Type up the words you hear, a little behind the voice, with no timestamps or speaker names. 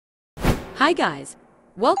Hi guys,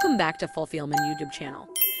 welcome back to Fulfillman YouTube channel.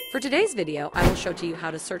 For today's video, I will show to you how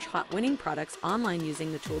to search hot winning products online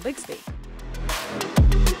using the tool BigSpy.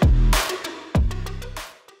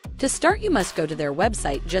 To start, you must go to their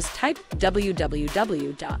website. Just type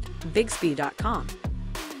www.bigspy.com.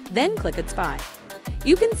 Then click at Spy.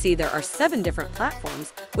 You can see there are 7 different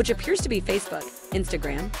platforms, which appears to be Facebook,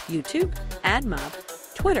 Instagram, YouTube,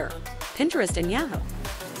 AdMob, Twitter, Pinterest, and Yahoo.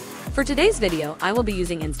 For today's video, I will be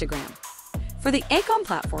using Instagram. For the Acom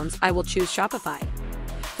platforms, I will choose Shopify.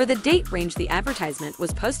 For the date range the advertisement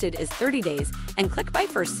was posted is 30 days and click by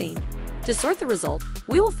first seen. To sort the result,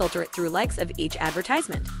 we will filter it through likes of each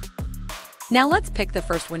advertisement. Now let's pick the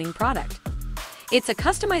first winning product. It's a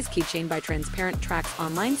customized keychain by Transparent Tracks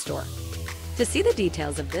online store. To see the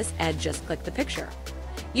details of this ad, just click the picture.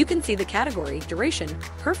 You can see the category, duration,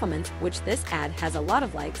 performance, which this ad has a lot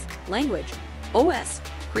of likes, language, OS,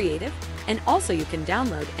 creative, and also you can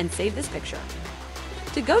download and save this picture.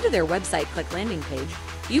 To go to their website, click landing page.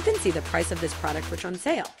 You can see the price of this product which on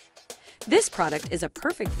sale. This product is a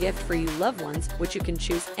perfect gift for you loved ones, which you can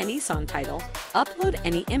choose any song title, upload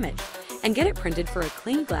any image, and get it printed for a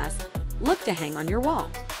clean glass look to hang on your wall.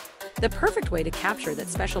 The perfect way to capture that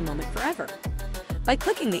special moment forever. By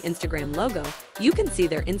clicking the Instagram logo, you can see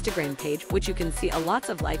their Instagram page, which you can see a lots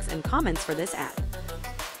of likes and comments for this ad.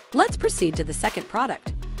 Let's proceed to the second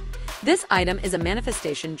product. This item is a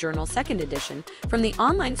manifestation journal 2nd edition from the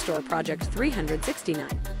online store Project 369.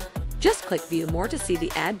 Just click View More to see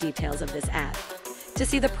the ad details of this ad. To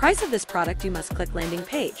see the price of this product, you must click landing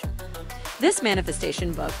page. This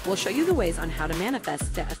manifestation book will show you the ways on how to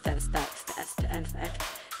manifest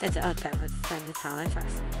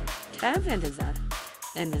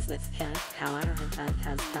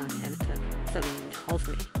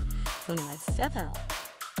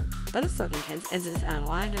But it's certain kids is this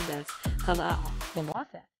online of this the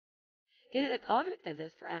warfare. Get it covered to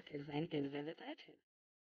this for actors and visitation.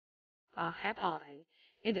 Happening.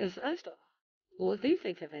 It is also what these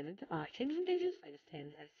things have ended things and digits by the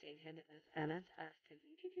stands as stated and as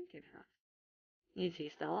you see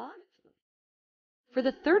still on. For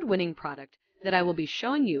the third winning product that I will be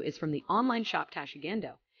showing you is from the online shop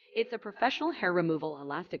Tashigando. It's a professional hair removal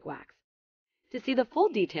elastic wax. To see the full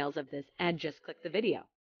details of this ad, just click the video.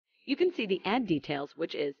 You can see the ad details,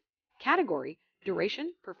 which is category,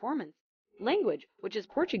 duration, performance, language, which is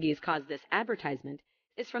Portuguese, cause this advertisement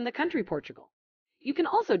is from the country Portugal. You can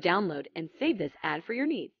also download and save this ad for your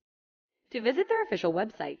needs. To visit their official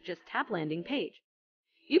website, just tap landing page.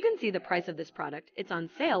 You can see the price of this product. It's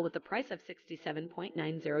on sale with the price of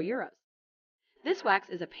 67.90 euros. This wax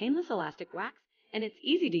is a painless elastic wax, and it's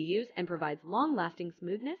easy to use and provides long-lasting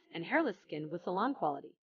smoothness and hairless skin with salon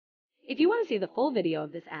quality. If you want to see the full video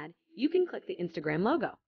of this ad, you can click the Instagram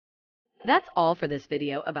logo. That's all for this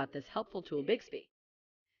video about this helpful tool BigSpy.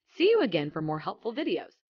 See you again for more helpful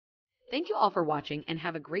videos. Thank you all for watching and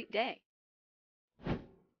have a great day.